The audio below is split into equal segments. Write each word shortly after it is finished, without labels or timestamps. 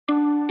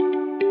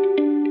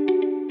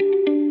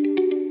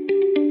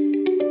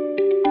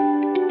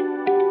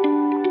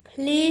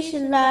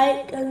Please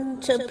like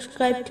and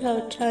subscribe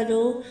to our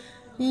channel.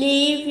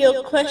 Leave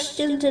your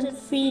questions and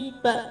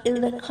feedback in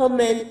the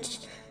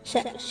comments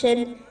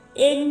section.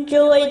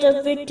 Enjoy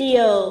the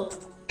video.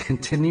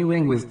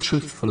 Continuing with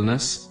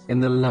truthfulness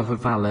in the love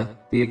of Allah,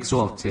 the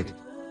Exalted.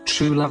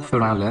 True love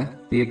for Allah,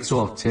 the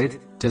Exalted,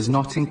 does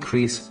not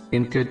increase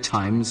in good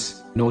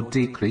times, nor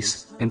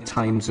decrease in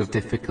times of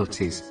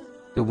difficulties.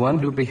 The one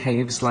who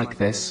behaves like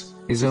this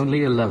is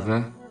only a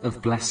lover of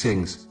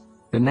blessings.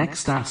 The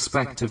next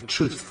aspect of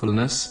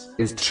truthfulness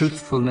is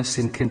truthfulness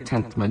in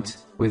contentment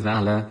with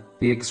Allah,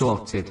 the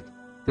Exalted.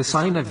 The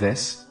sign of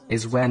this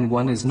is when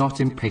one is not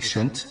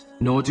impatient,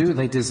 nor do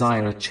they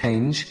desire a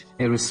change,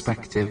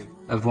 irrespective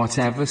of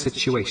whatever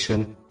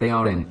situation they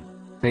are in.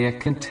 They are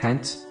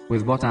content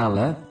with what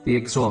Allah, the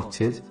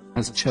Exalted,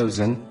 has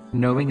chosen,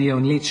 knowing He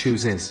only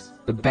chooses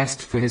the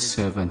best for His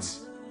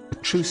servants. A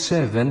true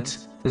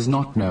servant does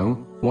not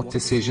know what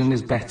decision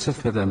is better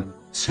for them,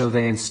 so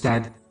they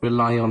instead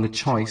rely on the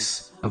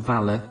choice of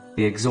Allah,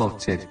 the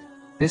Exalted.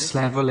 This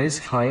level is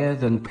higher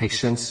than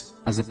patience,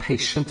 as a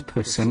patient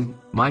person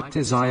might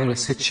desire a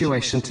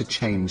situation to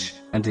change,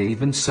 and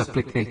even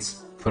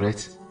supplicates for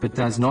it, but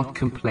does not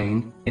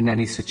complain in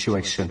any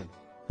situation.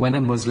 When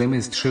a Muslim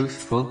is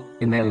truthful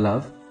in their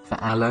love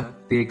for Allah,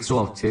 the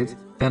Exalted,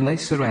 then they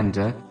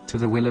surrender to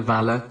the will of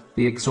Allah,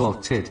 the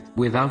Exalted,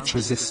 without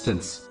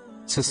resistance.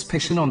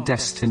 Suspicion on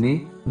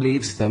destiny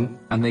leaves them,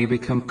 and they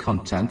become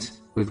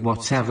content with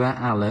whatever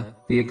Allah,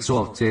 the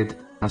Exalted,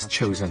 has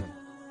chosen.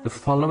 The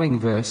following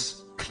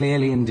verse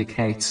clearly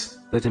indicates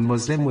that a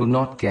Muslim will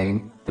not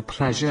gain the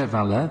pleasure of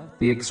Allah,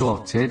 the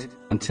Exalted,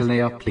 until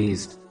they are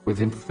pleased with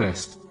Him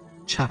first.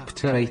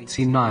 Chapter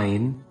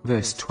 89,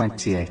 verse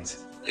 28.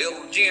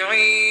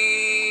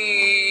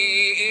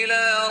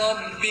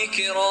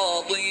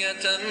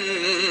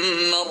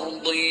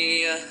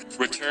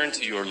 Return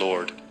to your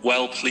Lord,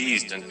 well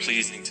pleased and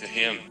pleasing to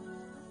Him.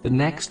 The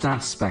next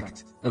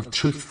aspect of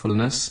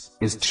truthfulness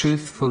is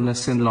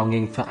truthfulness in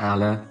longing for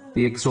Allah,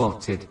 the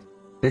Exalted.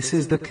 This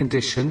is the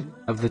condition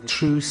of the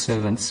true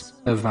servants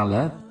of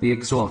Allah, the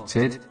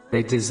Exalted.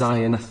 They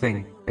desire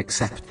nothing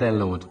except their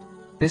Lord.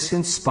 This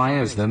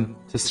inspires them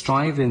to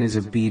strive in His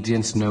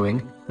obedience,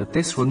 knowing that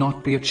this will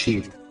not be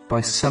achieved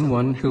by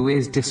someone who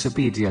is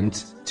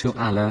disobedient to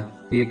Allah,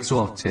 the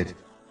Exalted.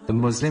 The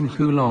Muslim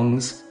who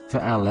longs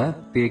for Allah,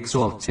 the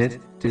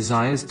Exalted,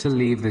 desires to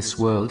leave this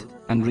world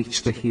and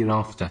reach the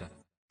hereafter.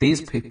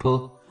 These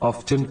people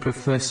often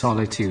prefer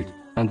solitude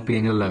and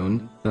being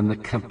alone than the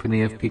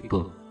company of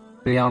people.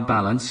 They are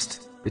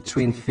balanced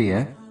between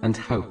fear and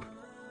hope.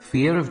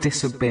 Fear of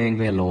disobeying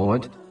their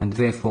Lord, and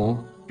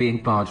therefore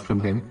being barred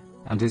from Him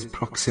and His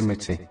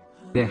proximity.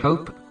 Their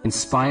hope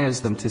inspires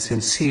them to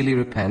sincerely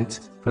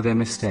repent for their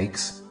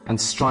mistakes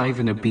and strive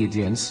in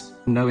obedience,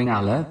 knowing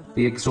Allah,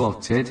 the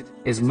Exalted,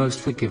 is most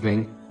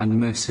forgiving and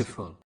merciful.